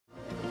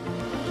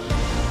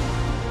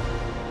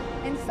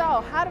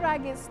So how did I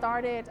get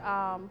started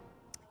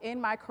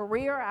in my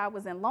career? I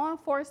was in law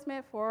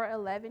enforcement for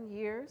 11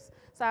 years.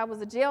 So I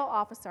was a jail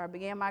officer. I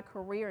began my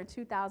career in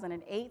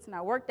 2008, and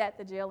I worked at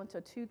the jail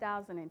until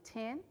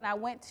 2010. And I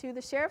went to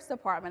the sheriff's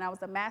department. I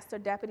was a master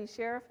deputy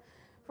sheriff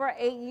for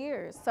 8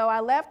 years. So I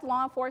left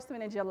law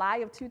enforcement in July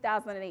of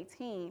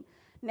 2018.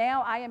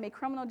 Now I am a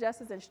criminal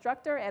justice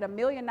instructor at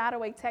Amelia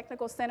Nottoway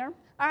Technical Center.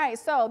 All right,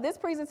 so this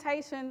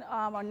presentation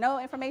or no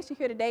information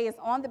here today is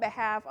on the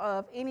behalf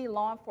of any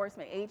law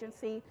enforcement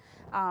agency.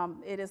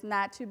 It is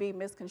not to be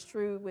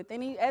misconstrued with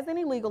any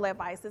legal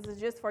advice. This is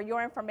just for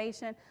your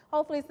information.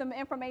 Hopefully some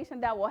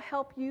information that will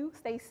help you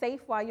stay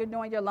safe while you're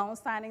doing your loan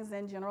signings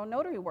and general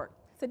notary work.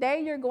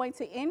 Today, you're going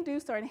to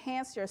induce or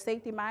enhance your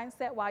safety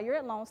mindset while you're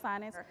at loan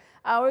signings.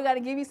 We're going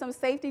to give you some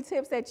safety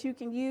tips that you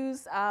can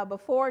use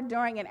before,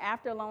 during, and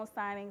after loan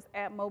signings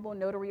at mobile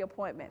notary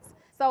appointments.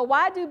 So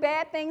why do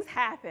bad things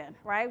happen,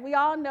 right? We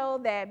all know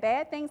that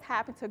bad things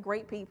happen to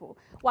great people.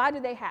 Why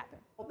do they happen?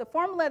 The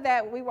formula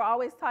that we were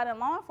always taught in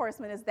law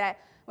enforcement is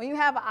that when you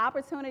have an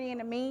opportunity and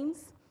a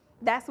means,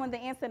 that's when the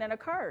incident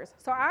occurs.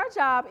 So our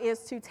job is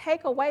to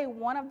take away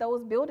one of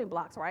those building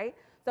blocks, right?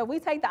 So if we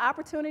take the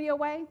opportunity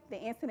away, the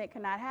incident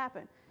cannot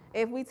happen.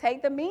 If we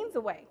take the means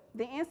away,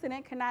 the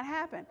incident cannot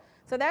happen.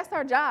 So that's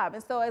our job.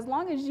 And so as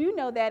long as you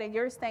know that and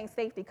you're staying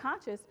safety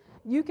conscious,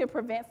 you can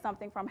prevent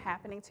something from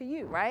happening to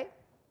you, right?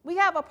 We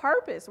have a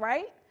purpose,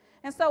 right?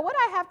 And so what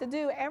I have to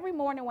do every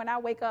morning when I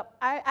wake up,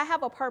 I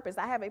have a purpose,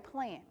 I have a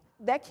plan.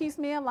 That keeps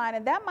me in line,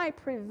 and that might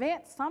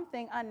prevent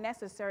something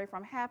unnecessary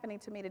from happening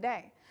to me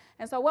today.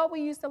 And so what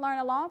we used to learn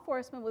in law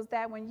enforcement was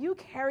that when you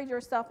carried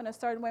yourself in a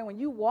certain way, when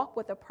you walk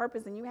with a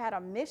purpose and you had a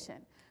mission,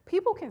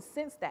 people can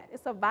sense that.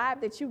 It's a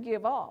vibe that you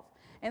give off.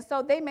 And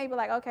so they may be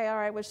like, okay, all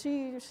right, well,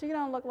 she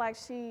don't look like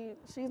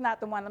she's not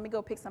the one. Let me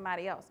go pick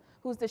somebody else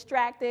who's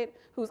distracted,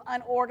 who's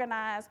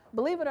unorganized.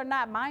 Believe it or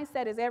not,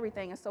 mindset is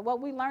everything. And so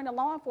what we learned in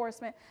law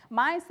enforcement,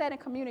 mindset and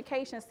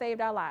communication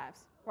saved our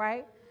lives,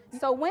 right?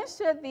 So when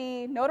should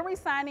the notary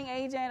signing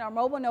agent or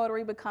mobile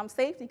notary become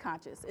safety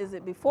conscious? Is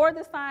it before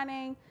the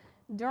signing,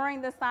 during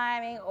the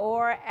signing,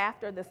 or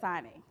after the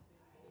signing?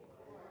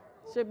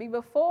 Should be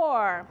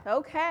before.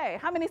 Okay.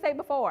 How many say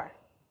before?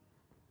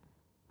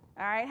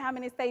 All right. How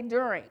many say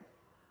during?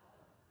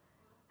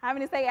 How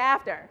many say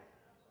after?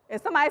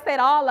 If somebody said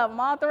all of them,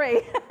 all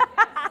three.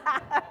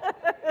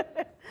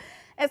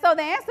 And so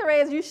the answer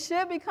is you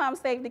should become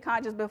safety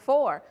conscious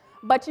before.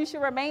 But you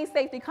should remain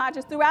safety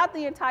conscious throughout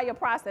the entire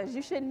process.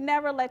 You should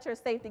never let your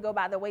safety go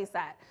by the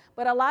wayside.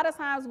 But a lot of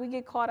times we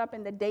get caught up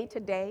in the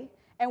day-to-day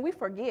and we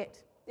forget.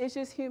 It's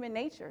just human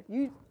nature.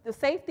 The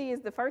safety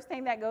is the first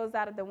thing that goes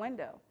out of the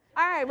window.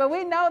 All right, but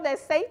we know that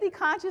safety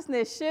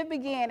consciousness should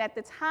begin at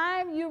the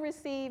time you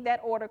receive that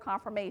order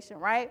confirmation,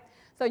 right?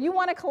 So you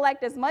want to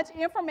collect as much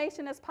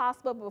information as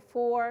possible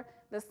before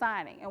the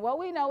signing. And what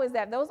we know is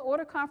that those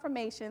order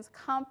confirmations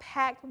come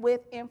packed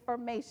with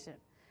information.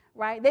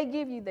 Right? They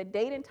give you the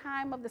date and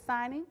time of the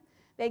signing.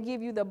 They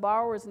give you the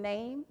borrower's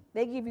name.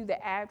 They give you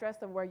the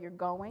address of where you're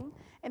going.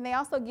 And they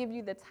also give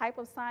you the type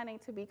of signing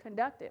to be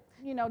conducted.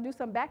 Do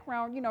some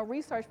background,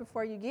 research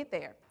before you get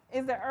there.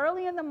 Is it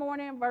early in the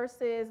morning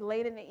versus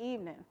late in the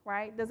evening,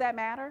 right? Does that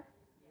matter?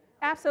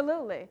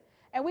 Absolutely.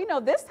 And we know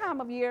this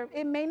time of year,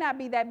 it may not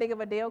be that big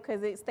of a deal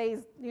because it stays,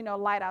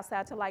 light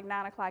outside till like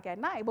 9 o'clock at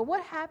night. But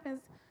what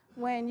happens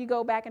when you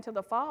go back into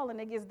the fall and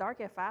it gets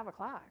dark at 5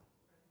 o'clock?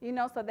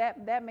 So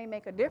that may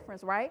make a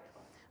difference, right?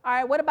 All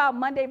right, what about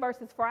Monday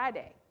versus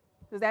Friday?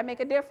 Does that make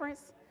a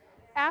difference?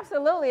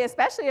 Absolutely,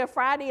 especially if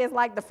Friday is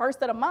like the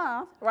first of the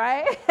month,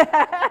 right?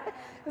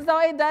 So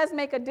it does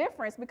make a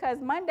difference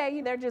because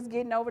Monday, they're just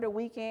getting over the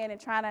weekend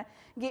and trying to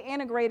get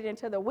integrated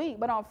into the week.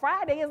 But on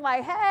Friday, it's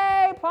like,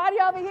 hey, party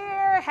over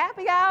here,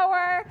 happy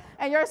hour,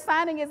 and your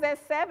signing is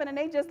at 7 and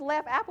they just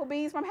left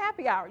Applebee's from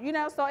happy hour,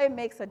 so it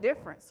makes a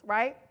difference,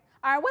 right?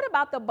 All right, what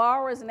about the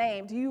borrower's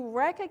name? Do you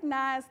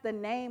recognize the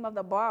name of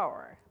the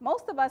borrower?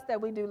 Most of us that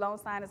we do loan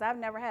signings, I've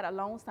never had a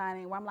loan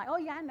signing where I'm like, oh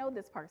yeah, I know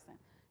this person.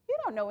 You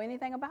don't know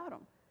anything about them,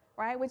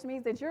 right? Which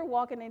means that you're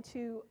walking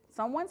into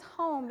someone's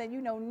home that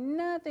you know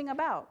nothing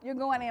about. You're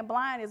going in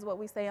blind is what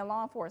we say in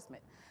law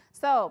enforcement.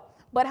 So,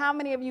 but how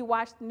many of you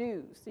watch the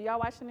news? Do y'all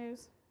watch the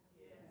news?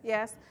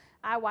 Yes.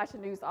 I watch the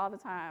news all the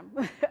time.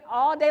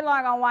 All day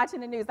long I'm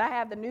watching the news. I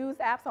have the news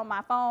apps on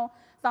my phone,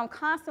 so I'm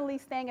constantly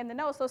staying in the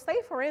know. So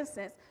say, for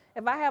instance,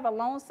 if I have a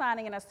loan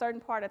signing in a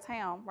certain part of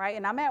town, right,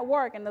 and I'm at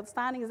work and the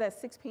signing is at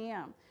 6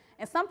 p.m.,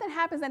 and something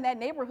happens in that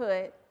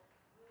neighborhood,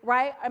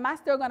 right, am I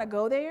still going to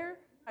go there?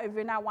 If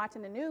you're not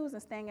watching the news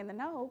and staying in the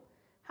know,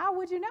 how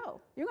would you know?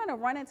 You're going to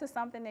run into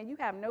something and you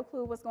have no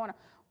clue what's going on.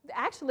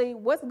 Actually,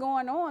 what's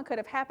going on could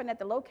have happened at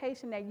the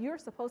location that you're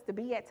supposed to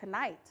be at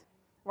tonight.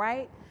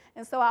 Right?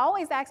 And so I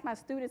always ask my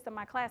students in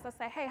my class, I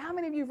say, hey, how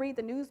many of you read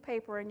the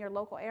newspaper in your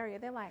local area?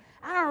 They're like,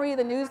 I don't read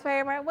the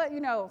newspaper. What,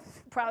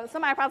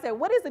 somebody probably said,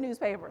 what is the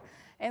newspaper?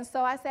 And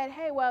so I said,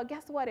 hey, well,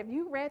 guess what? If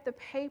you read the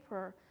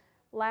paper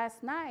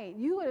last night,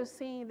 you would have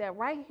seen that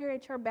right here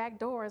at your back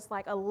door is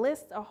like a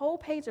list, a whole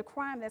page of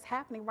crime that's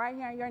happening right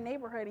here in your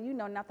neighborhood and you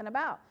know nothing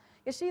about.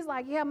 And she's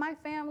like, yeah, my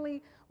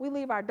family, we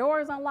leave our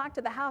doors unlocked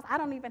to the house. I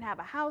don't even have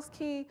a house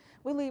key.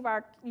 We leave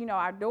our,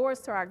 our doors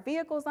to our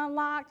vehicles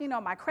unlocked.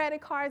 My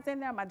credit card's in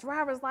there, my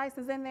driver's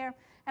license in there.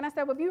 And I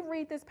said, well, if you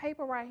read this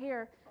paper right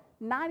here,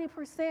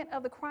 90%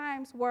 of the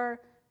crimes were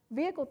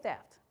vehicle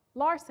theft,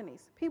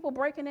 larcenies, people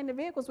breaking into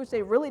vehicles, which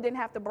they really didn't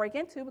have to break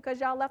into because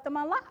y'all left them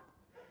unlocked,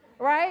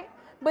 right?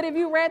 But if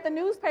you read the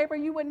newspaper,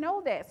 you would know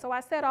that. So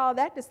I said all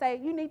that to say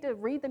you need to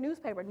read the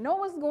newspaper. Know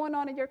what's going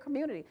on in your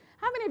community.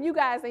 How many of you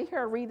guys in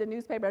here read the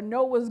newspaper and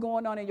know what's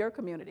going on in your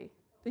community?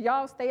 Do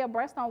y'all stay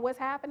abreast on what's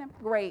happening?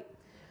 Great.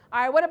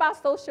 All right, what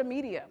about social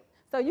media?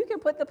 So you can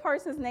put the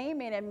person's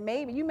name in and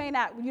maybe you may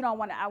not,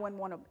 I wouldn't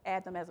want to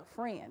add them as a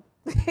friend,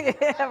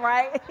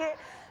 right?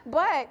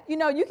 But,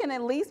 you can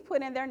at least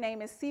put in their name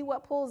and see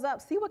what pulls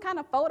up, see what kind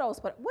of photos,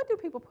 what do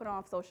people put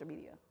on social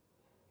media?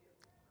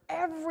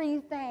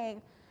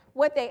 Everything.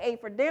 What they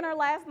ate for dinner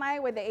last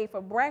night, what they ate for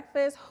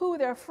breakfast, who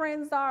their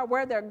friends are,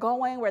 where they're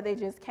going, where they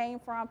just came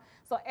from.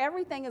 So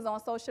everything is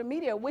on social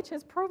media, which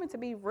has proven to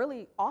be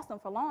really awesome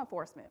for law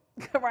enforcement,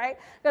 right?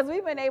 Because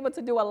we've been able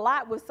to do a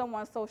lot with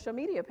someone's social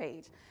media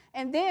page.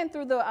 And then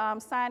through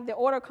the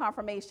order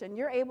confirmation,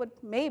 you're able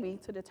maybe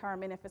to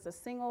determine if it's a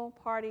single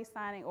party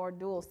signing or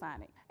dual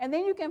signing. And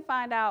then you can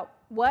find out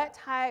what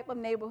type of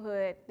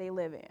neighborhood they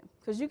live in.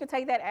 Because you can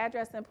take that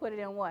address and put it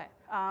in what?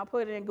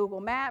 Put it in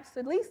Google Maps,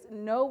 at least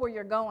know where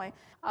you're going.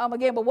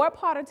 Again, but what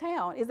part of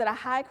town? Is it a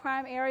high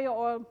crime area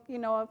or,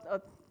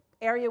 a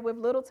area with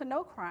little to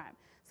no crime?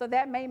 So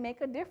that may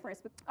make a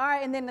difference. All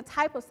right, and then the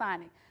type of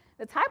signing.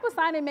 The type of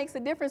signing makes a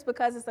difference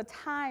because it's a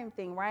time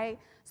thing, right?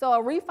 So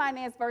a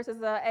refinance versus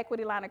an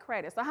equity line of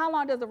credit. So how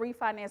long does a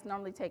refinance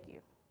normally take you?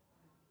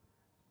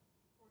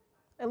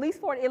 At least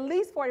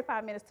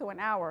 45 minutes to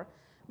an hour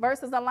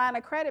versus a line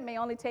of credit may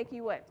only take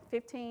you,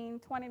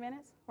 15, 20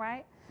 minutes,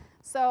 right?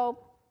 So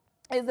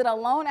is it a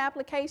loan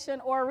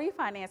application or a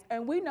refinance?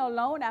 And we know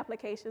loan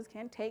applications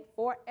can take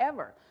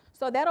forever.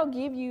 So that'll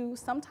give you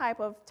some type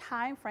of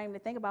time frame to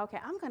think about, okay,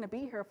 I'm going to be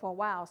here for a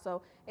while.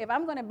 So if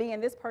I'm going to be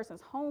in this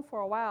person's home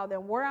for a while,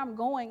 then where I'm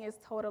going is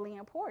totally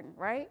important,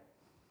 right?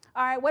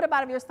 All right, what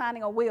about if you're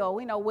signing a will?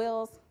 We know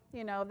wills,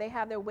 they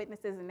have their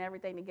witnesses and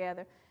everything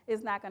together.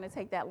 It's not going to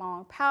take that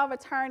long. Power of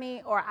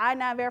attorney or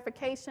I-9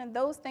 verification,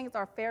 those things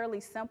are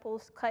fairly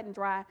simple, cut and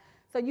dry.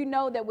 So you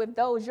know that with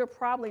those, you're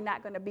probably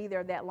not going to be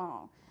there that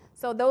long.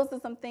 So those are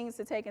some things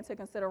to take into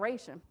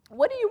consideration.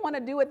 What do you want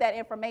to do with that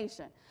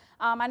information?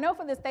 I know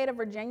for the state of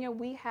Virginia,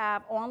 we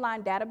have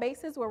online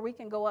databases where we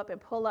can go up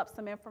and pull up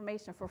some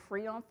information for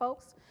free on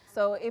folks.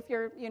 So if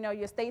your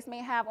states may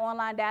have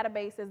online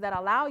databases that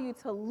allow you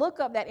to look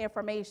up that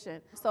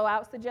information. So I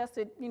would suggest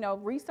that,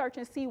 research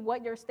and see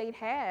what your state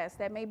has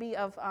that may be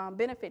of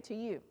benefit to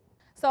you.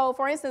 So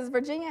for instance,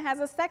 Virginia has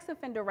a sex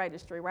offender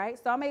registry, right?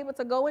 So I'm able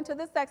to go into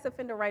the sex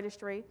offender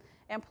registry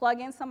and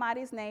plug in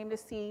somebody's name to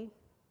see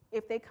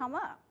if they come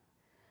up.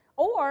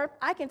 Or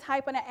I can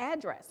type in an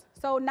address.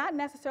 So not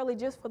necessarily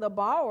just for the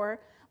borrower,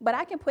 but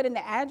I can put in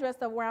the address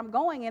of where I'm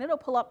going and it'll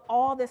pull up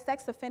all the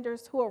sex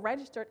offenders who are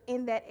registered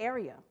in that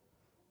area,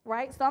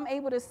 right? So I'm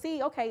able to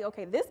see, okay,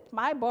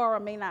 my borrower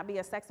may not be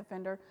a sex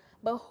offender,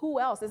 but who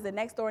else? Is the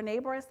next door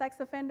neighbor a sex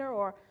offender?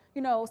 Or,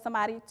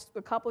 somebody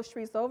a couple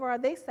streets over, are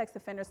they sex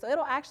offenders? So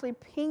it'll actually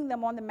ping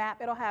them on the map.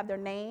 It'll have their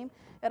name,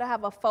 it'll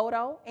have a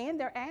photo and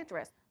their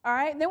address. All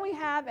right, then we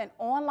have an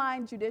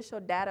online judicial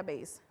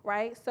database,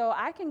 right? So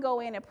I can go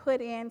in and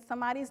put in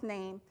somebody's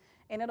name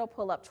and it'll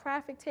pull up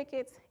traffic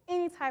tickets,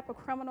 any type of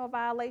criminal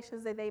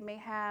violations that they may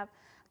have,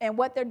 and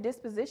what their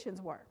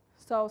dispositions were.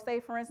 So say,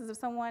 for instance, if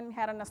someone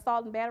had an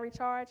assault and battery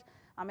charge,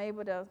 I'm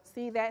able to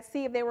see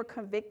if they were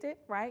convicted,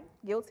 right?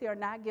 Guilty or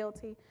not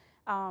guilty,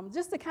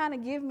 just to kind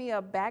of give me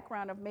a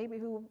background of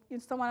maybe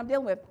someone I'm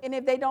dealing with. And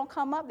if they don't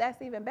come up,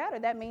 that's even better.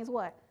 That means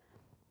what?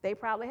 They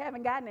probably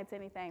haven't gotten into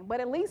anything. But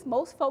at least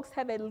most folks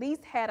have at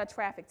least had a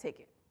traffic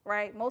ticket,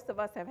 right? Most of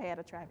us have had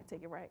a traffic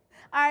ticket, right?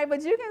 All right,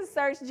 but you can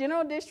search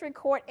General District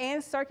Court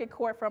and Circuit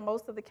Court for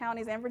most of the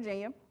counties in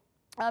Virginia.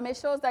 It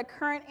shows their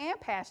current and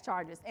past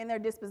charges and their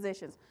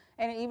dispositions.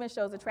 And it even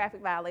shows the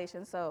traffic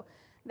violations. So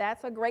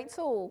that's a great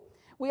tool.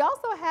 We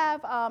also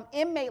have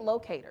inmate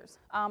locators.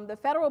 The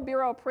Federal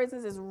Bureau of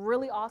Prisons is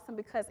really awesome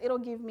because it'll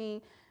give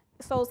me,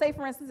 so say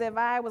for instance, if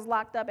I was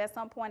locked up at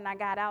some point and I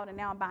got out and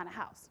now I'm buying a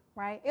house,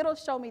 right? It'll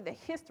show me the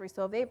history.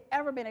 So if they've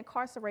ever been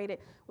incarcerated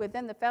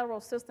within the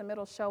federal system,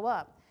 it'll show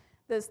up.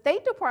 The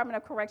State Department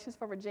of Corrections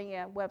for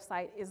Virginia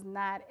website is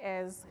not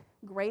as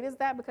great as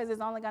that because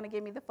it's only going to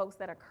give me the folks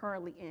that are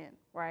currently in,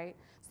 right?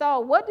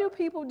 So what do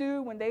people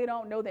do when they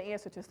don't know the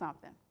answer to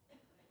something?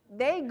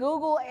 They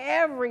Google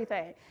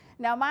everything.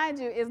 Now, mind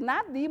you, it's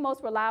not the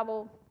most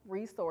reliable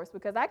resource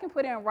because I can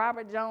put in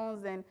Robert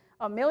Jones and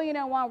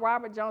 1,000,001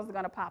 Robert Jones is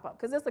going to pop up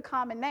because it's a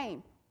common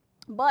name.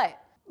 But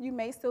you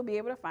may still be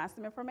able to find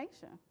some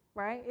information,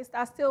 right?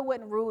 I still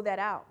wouldn't rule that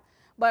out.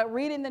 But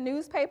reading the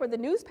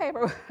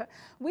newspaper,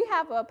 we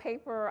have a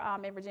paper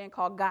in Virginia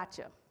called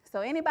Gotcha.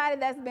 So anybody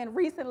that's been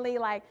recently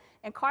like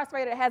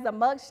incarcerated has a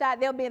mug shot,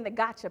 they'll be in the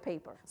gotcha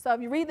paper. So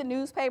if you read the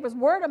newspapers,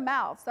 word of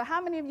mouth. So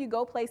how many of you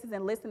go places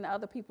and listen to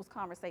other people's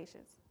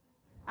conversations?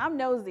 I'm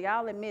nosy,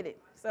 I'll admit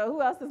it. So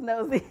who else is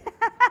nosy?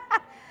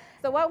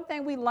 So one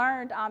thing we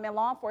learned in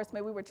law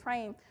enforcement, we were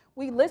trained,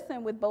 we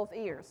listen with both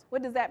ears.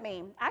 What does that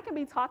mean? I can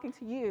be talking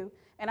to you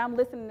and I'm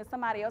listening to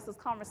somebody else's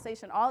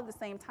conversation all at the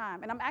same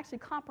time, and I'm actually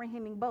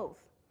comprehending both,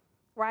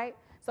 right?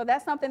 So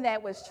that's something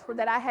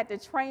that I had to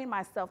train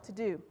myself to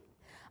do.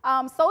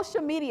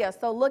 Social media,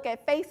 so look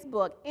at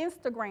Facebook,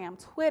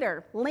 Instagram,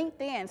 Twitter,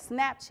 LinkedIn,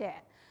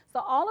 Snapchat. So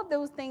all of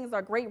those things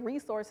are great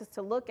resources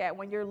to look at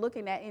when you're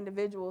looking at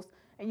individuals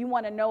and you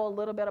want to know a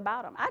little bit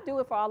about them. I do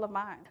it for all of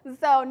mine.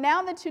 So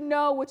now that you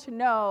know,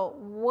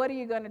 what are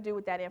you going to do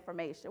with that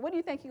information? What do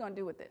you think you're going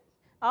to do with it?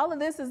 All of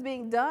this is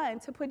being done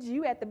to put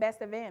you at the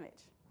best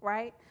advantage,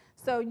 right?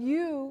 So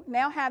you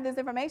now have this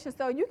information,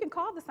 so you can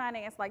call the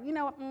signing and it's like, you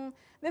know,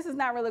 this is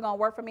not really going to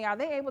work for me. Are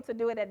they able to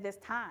do it at this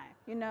time,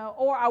 you know?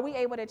 Or are we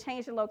able to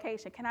change the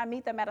location? Can I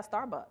meet them at a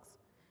Starbucks?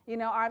 You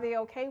know, are they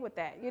okay with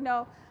that? You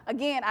know,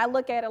 again, I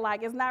look at it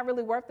like it's not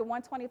really worth the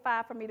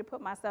 $125 for me to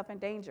put myself in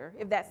danger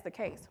if that's the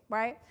case,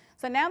 right?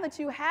 So now that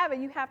you have it,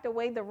 you have to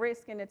weigh the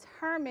risk and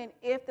determine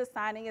if the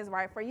signing is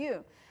right for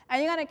you.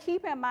 And you're going to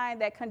keep in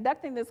mind that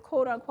conducting this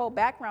quote-unquote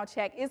background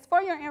check is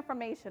for your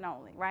information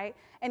only, right?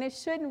 And it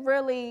shouldn't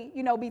really,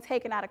 you know, be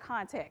taken out of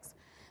context.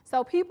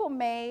 So people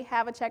may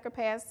have a checker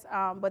pass,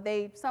 but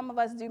some of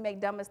us do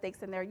make dumb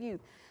mistakes in their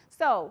youth.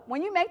 So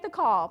when you make the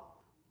call,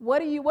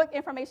 what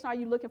information are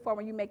you looking for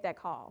when you make that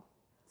call?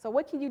 So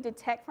what can you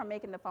detect from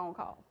making the phone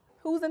call?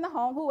 Who's in the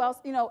home? Who else?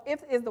 You know,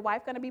 is the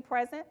wife going to be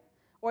present?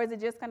 Or is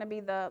it just going to be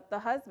the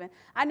husband?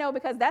 I know,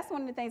 because that's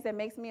one of the things that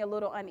makes me a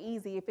little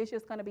uneasy if it's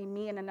just going to be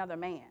me and another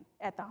man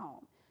at the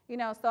home. You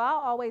know, so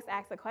I'll always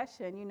ask the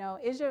question, you know,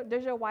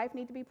 does your wife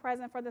need to be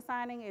present for the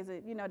signing? Is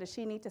it, you know, does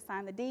she need to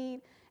sign the deed?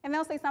 And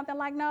they'll say something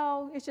like,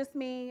 no, it's just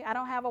me. I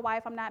don't have a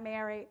wife. I'm not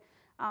married.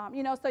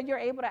 You know, so you're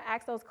able to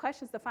ask those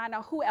questions to find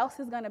out who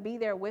else is going to be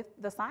there with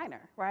the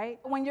signer, right?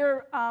 When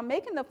you're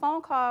making the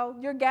phone call,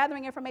 you're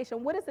gathering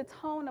information. What is the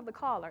tone of the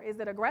caller? Is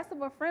it aggressive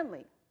or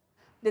friendly?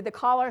 Did the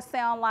caller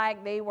sound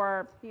like they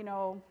were, you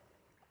know,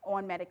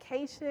 on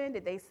medication?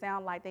 Did they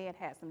sound like they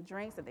had some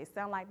drinks? Did they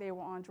sound like they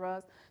were on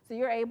drugs? So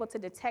you're able to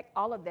detect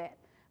all of that,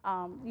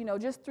 you know,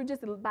 just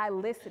by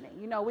listening.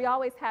 You know, we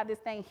always have this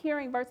thing,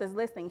 hearing versus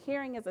listening.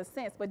 Hearing is a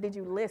sense, but did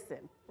you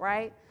listen,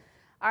 right?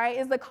 All right,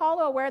 is the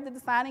caller aware that the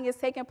signing is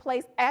taking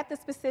place at the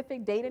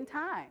specific date and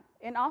time?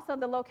 And also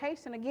the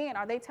location, again,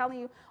 are they telling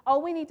you, oh,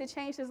 we need to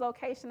change this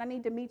location, I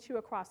need to meet you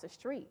across the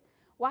street.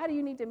 Why do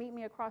you need to meet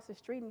me across the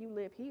street and you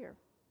live here?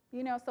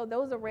 You know, so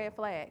those are red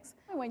flags.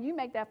 When you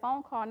make that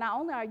phone call, not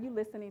only are you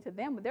listening to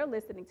them, but they're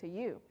listening to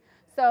you.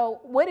 So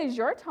what is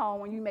your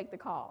tone when you make the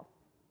call,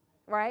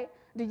 right?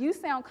 Do you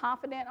sound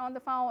confident on the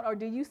phone, or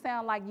do you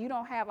sound like you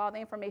don't have all the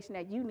information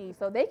that you need?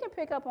 So they can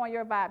pick up on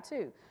your vibe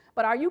too.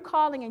 But are you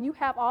calling and you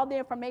have all the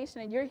information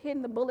and you're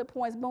hitting the bullet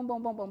points, boom,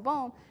 boom, boom, boom,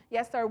 boom.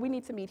 Yes, sir, we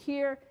need to meet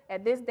here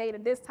at this date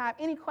at this time.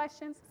 Any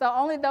questions? So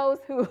only those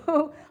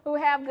who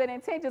have good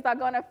intentions are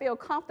going to feel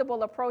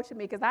comfortable approaching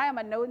me, because I am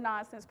a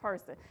no-nonsense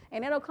person.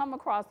 And it'll come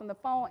across on the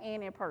phone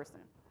and in person.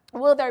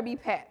 Will there be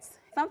pets?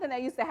 Something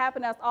that used to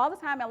happen to us all the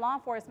time in law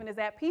enforcement is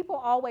that people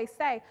always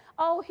say,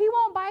 oh, he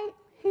won't bite.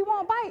 He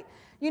won't bite,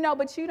 you know,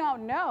 but you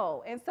don't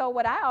know. And so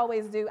what I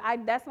always do,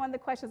 that's one of the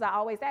questions I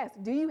always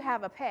ask, do you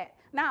have a pet?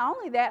 Not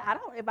only that,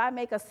 if I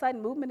make a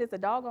sudden movement, is the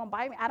dog gonna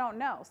bite me? I don't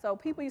know. So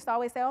people used to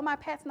always say, oh, my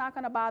pet's not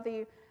gonna bother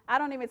you. I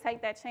don't even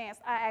take that chance.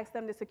 I ask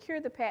them to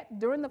secure the pet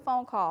during the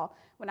phone call.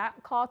 When I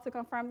call to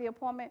confirm the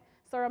appointment,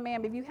 sir or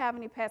ma'am, if you have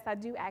any pets, I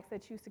do ask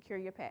that you secure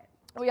your pet.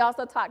 We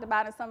also talked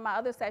about in some of my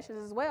other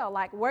sessions as well,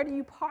 like, where do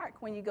you park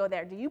when you go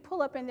there? Do you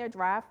pull up in their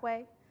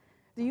driveway?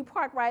 Do you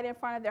park right in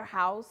front of their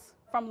house?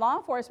 From law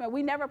enforcement,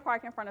 we never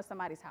park in front of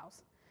somebody's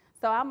house.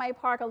 So I might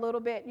park a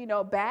little bit, you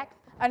know, back.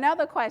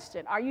 Another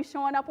question, are you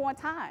showing up on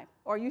time,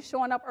 or are you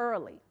showing up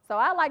early? So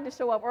I like to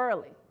show up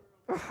early,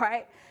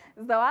 right?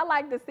 So I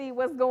like to see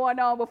what's going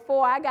on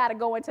before I got to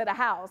go into the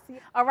house.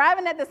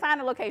 Arriving at the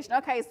signing location.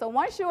 Okay, so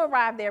once you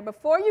arrive there,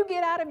 before you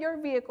get out of your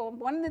vehicle,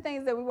 one of the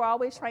things that we were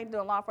always trained to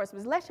do in law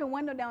enforcement is let your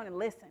window down and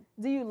listen.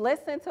 Do you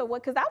listen to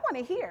what, because I want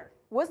to hear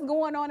what's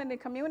going on in the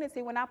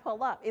community when I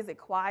pull up. Is it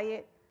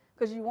quiet?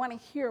 Because you want to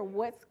hear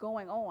what's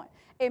going on.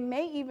 It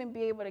may even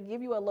be able to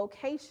give you a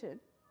location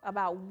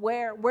about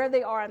where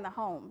they are in the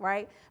home,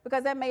 right?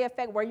 Because that may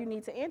affect where you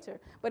need to enter.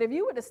 But if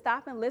you were to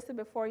stop and listen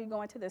before you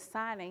go into the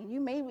signing, you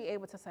may be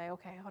able to say,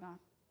 okay, hold on.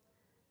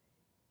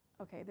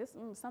 Okay, this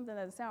something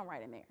doesn't sound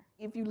right in there.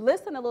 If you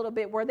listen a little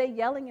bit, were they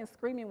yelling and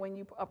screaming when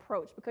you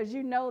approach? Because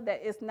you know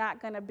that it's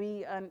not going to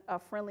be a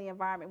friendly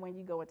environment when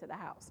you go into the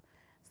house.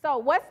 So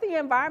what's the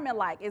environment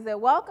like? Is it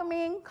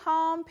welcoming,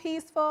 calm,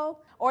 peaceful,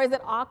 or is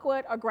it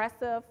awkward,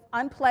 aggressive,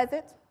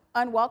 unpleasant,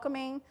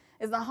 unwelcoming?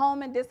 Is the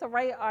home in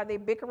disarray? Are they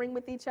bickering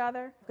with each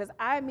other? Because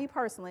me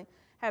personally,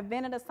 have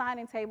been at a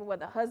signing table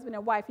with a husband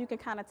and wife. You can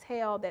kind of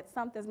tell that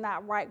something's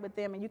not right with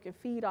them, and you can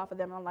feed off of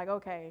them. I'm like,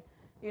 okay,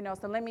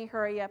 So let me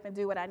hurry up and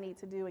do what I need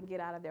to do and get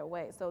out of their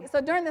way. So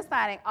during the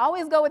signing,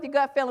 always go with your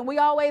gut feeling. We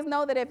always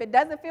know that if it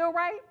doesn't feel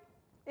right,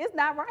 it's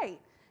not right.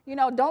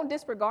 Don't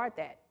disregard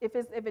that. If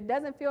it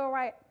doesn't feel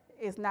right,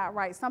 it's not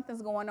right.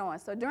 Something's going on.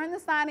 So during the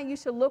signing, you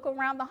should look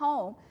around the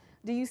home.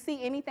 Do you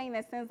see anything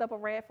that sends up a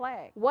red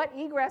flag? What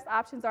egress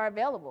options are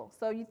available?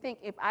 So you think,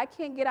 if I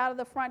can't get out of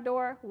the front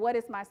door, what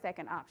is my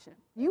second option?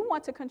 You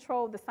want to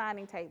control the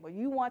signing table.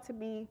 You want to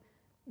be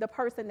the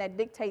person that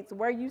dictates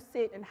where you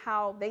sit and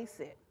how they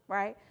sit,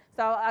 right?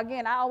 So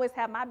again, I always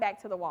have my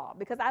back to the wall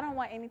because I don't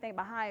want anything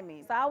behind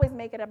me. So I always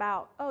make it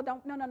about, oh,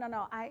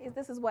 no.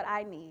 This is what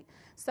I need.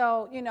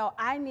 So,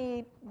 I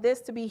need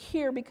this to be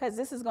here because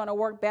this is going to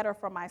work better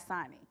for my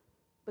signing,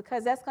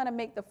 because that's going to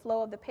make the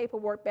flow of the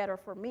paperwork better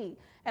for me.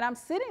 And I'm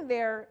sitting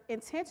there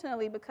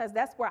intentionally because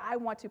that's where I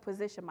want to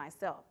position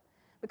myself.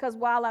 Because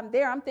while I'm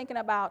there, I'm thinking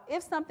about,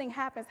 if something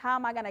happens, how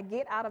am I going to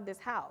get out of this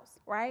house,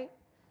 right?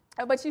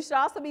 But you should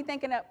also be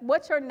thinking of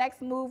what your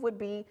next move would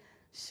be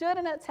should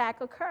an attack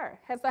occur.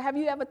 So have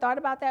you ever thought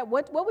about that?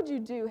 What would you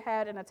do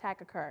had an attack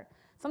occur?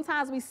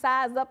 Sometimes we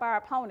size up our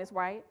opponents,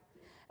 right?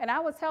 And I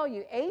will tell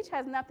you, age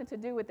has nothing to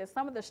do with this.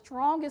 Some of the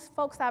strongest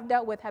folks I've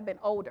dealt with have been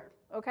older,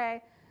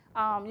 okay?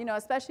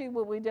 Especially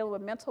when we're dealing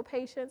with mental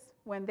patients,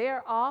 when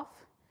they're off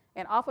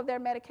of their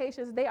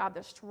medications, they are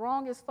the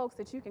strongest folks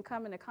that you can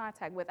come into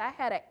contact with. I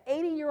had an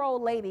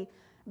 80-year-old lady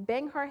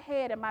bang her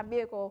head in my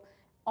vehicle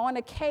on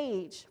a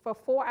cage for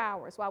 4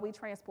 hours while we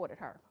transported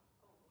her,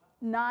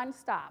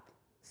 nonstop.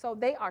 So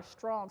they are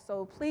strong.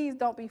 So please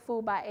don't be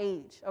fooled by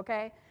age,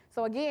 okay?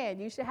 So again,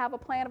 you should have a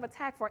plan of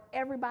attack for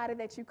everybody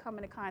that you come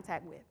into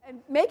contact with.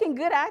 And making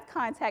good eye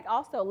contact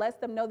also lets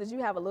them know that you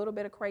have a little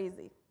bit of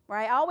crazy,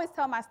 right? I always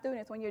tell my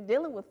students, when you're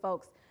dealing with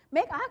folks,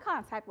 make eye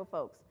contact with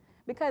folks,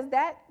 because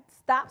that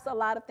stops a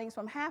lot of things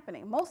from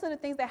happening. Most of the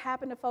things that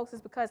happen to folks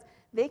is because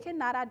they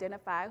cannot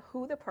identify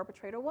who the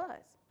perpetrator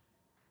was.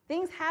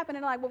 Things happen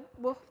and they're like,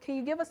 well, can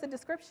you give us a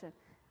description?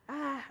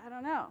 I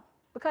don't know.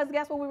 Because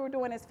guess what we were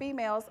doing as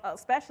females,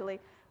 especially?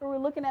 We were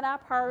looking at our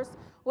purse.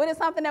 What is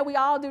something that we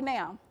all do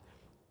now?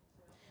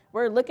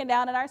 We're looking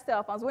down at our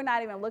cell phones. We're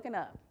not even looking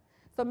up.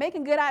 So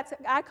making good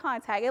eye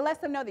contact, it lets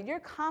them know that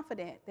you're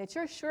confident, that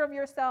you're sure of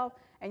yourself,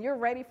 and you're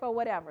ready for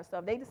whatever. So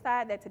if they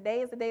decide that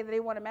today is the day that they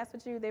want to mess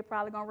with you, they're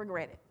probably going to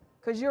regret it.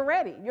 Because you're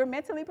ready. You're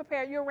mentally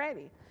prepared. You're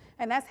ready.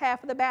 And that's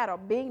half of the battle,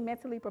 being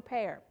mentally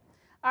prepared.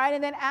 All right,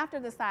 and then after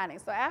the signing.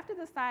 So after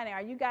the signing,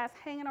 are you guys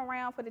hanging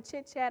around for the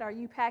chit-chat, or are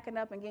you packing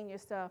up and getting your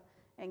stuff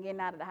and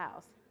getting out of the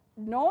house?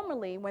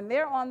 Normally, when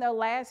they're on their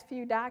last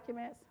few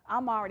documents,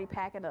 I'm already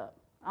packing up.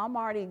 I'm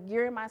already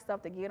gearing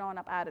myself to get on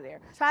up out of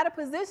there. Try to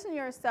position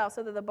yourself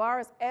so that the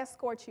borrowers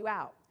escort you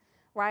out,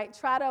 right?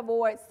 Try to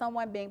avoid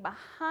someone being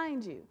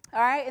behind you,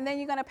 all right? And then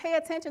you're going to pay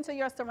attention to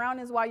your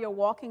surroundings while you're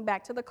walking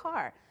back to the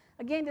car.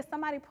 Again, did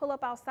somebody pull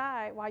up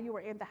outside while you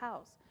were in the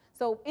house?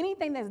 So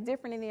anything that's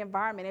different in the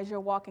environment as you're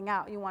walking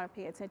out, you want to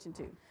pay attention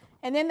to.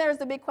 And then there's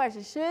the big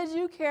question, should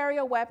you carry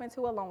a weapon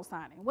to a loan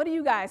signing? What do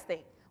you guys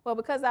think? Well,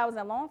 because I was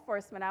in law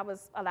enforcement, I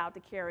was allowed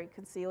to carry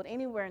concealed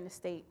anywhere in the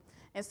state.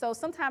 And so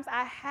sometimes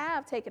I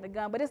have taken a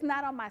gun, but it's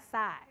not on my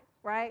side,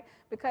 right?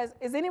 Because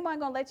is anyone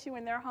going to let you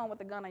in their home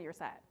with a gun on your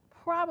side?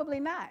 Probably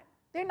not.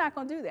 They're not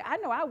going to do that. I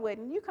know I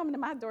wouldn't. You come into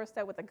my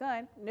doorstep with a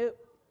gun, nope,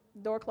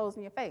 door closed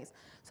in your face.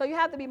 So you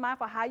have to be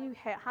mindful how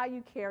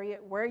you carry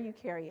it, where you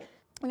carry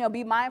it.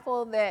 Be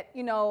mindful that,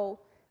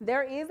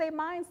 there is a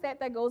mindset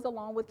that goes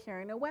along with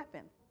carrying a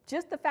weapon.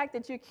 Just the fact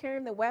that you're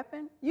carrying the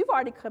weapon, you've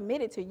already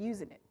committed to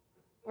using it,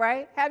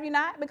 right? Have you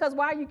not? Because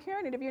why are you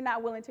carrying it if you're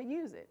not willing to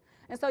use it?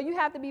 And so you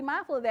have to be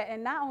mindful of that.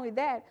 And not only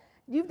that,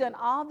 you've done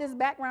all this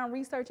background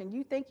research and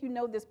you think you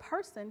know this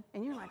person,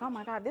 and you're like, oh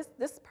my God,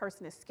 this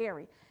person is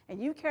scary.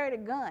 And you carried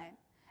a gun,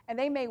 and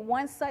they make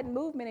one sudden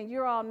movement, and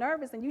you're all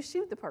nervous, and you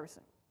shoot the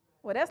person.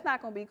 Well, that's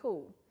not going to be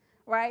cool,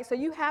 right? So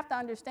you have to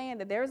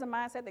understand that there's a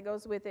mindset that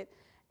goes with it,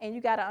 and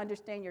you got to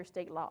understand your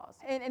state laws.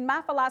 And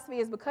my philosophy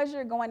is, because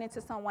you're going into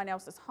someone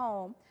else's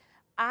home,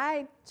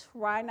 I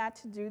try not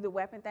to do the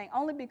weapon thing,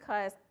 only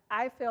because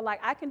I feel like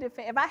I can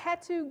defend. If I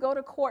had to go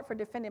to court for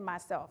defending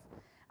myself,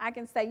 I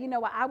can say, you know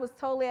what, I was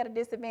totally at a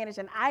disadvantage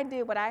and I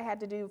did what I had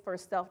to do for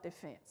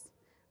self-defense,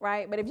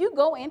 right? But if you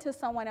go into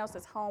someone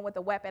else's home with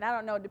a weapon, I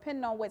don't know,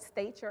 depending on what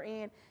state you're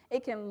in,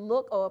 it can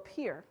look or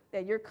appear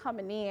that you're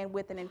coming in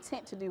with an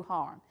intent to do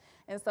harm.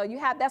 And so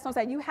that's what I'm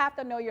saying, you have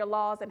to know your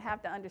laws and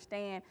have to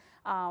understand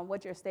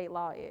what your state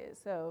law is.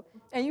 So,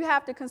 and you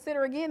have to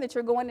consider again that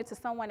you're going into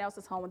someone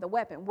else's home with a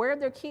weapon. Where are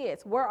their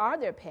kids? Where are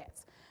their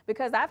pets?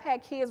 Because I've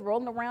had kids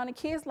rolling around, and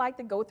kids like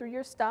to go through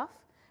your stuff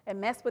and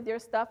mess with your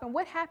stuff. And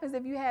what happens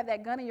if you have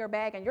that gun in your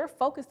bag and you're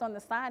focused on the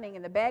signing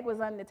and the bag was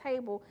on the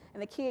table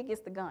and the kid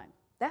gets the gun?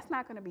 That's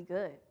not going to be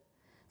good.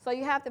 So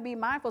you have to be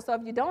mindful. So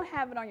if you don't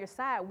have it on your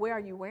side, where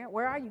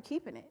are you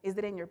keeping it? Is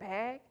it in your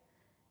bag?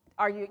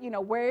 Are you,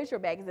 where is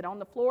your bag? Is it on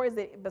the floor? Is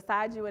it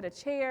beside you in a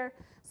chair?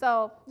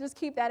 So just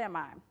keep that in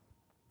mind.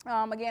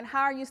 Again,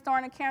 how are you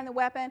storing and carrying the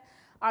weapon?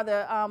 Are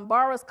the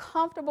borrowers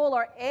comfortable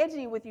or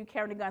edgy with you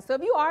carrying a gun? So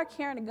if you are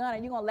carrying a gun,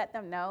 are you going to let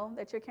them know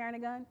that you're carrying a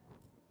gun?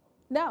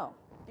 No,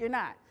 you're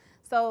not.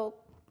 So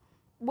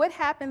what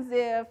happens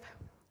if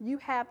you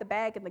have the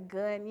bag and the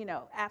gun, you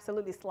know,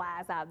 absolutely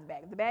slides out of the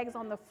bag? The bag is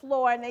on the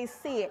floor and they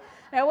see it.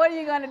 Now, what are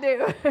you going to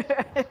do?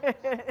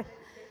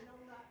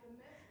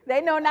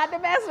 They know not to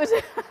mess with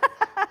you.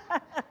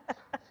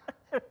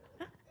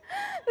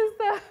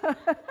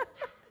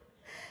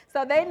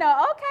 So they know,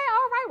 okay,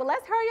 all right, well,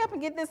 let's hurry up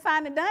and get this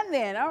signed and done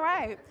then. All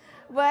right.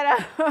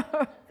 But,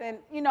 then,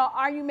 you know,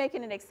 are you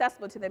making it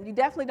accessible to them? You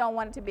definitely don't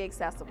want it to be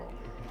accessible.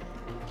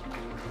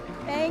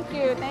 Thank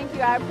you. Thank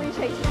you. I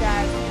appreciate you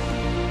guys.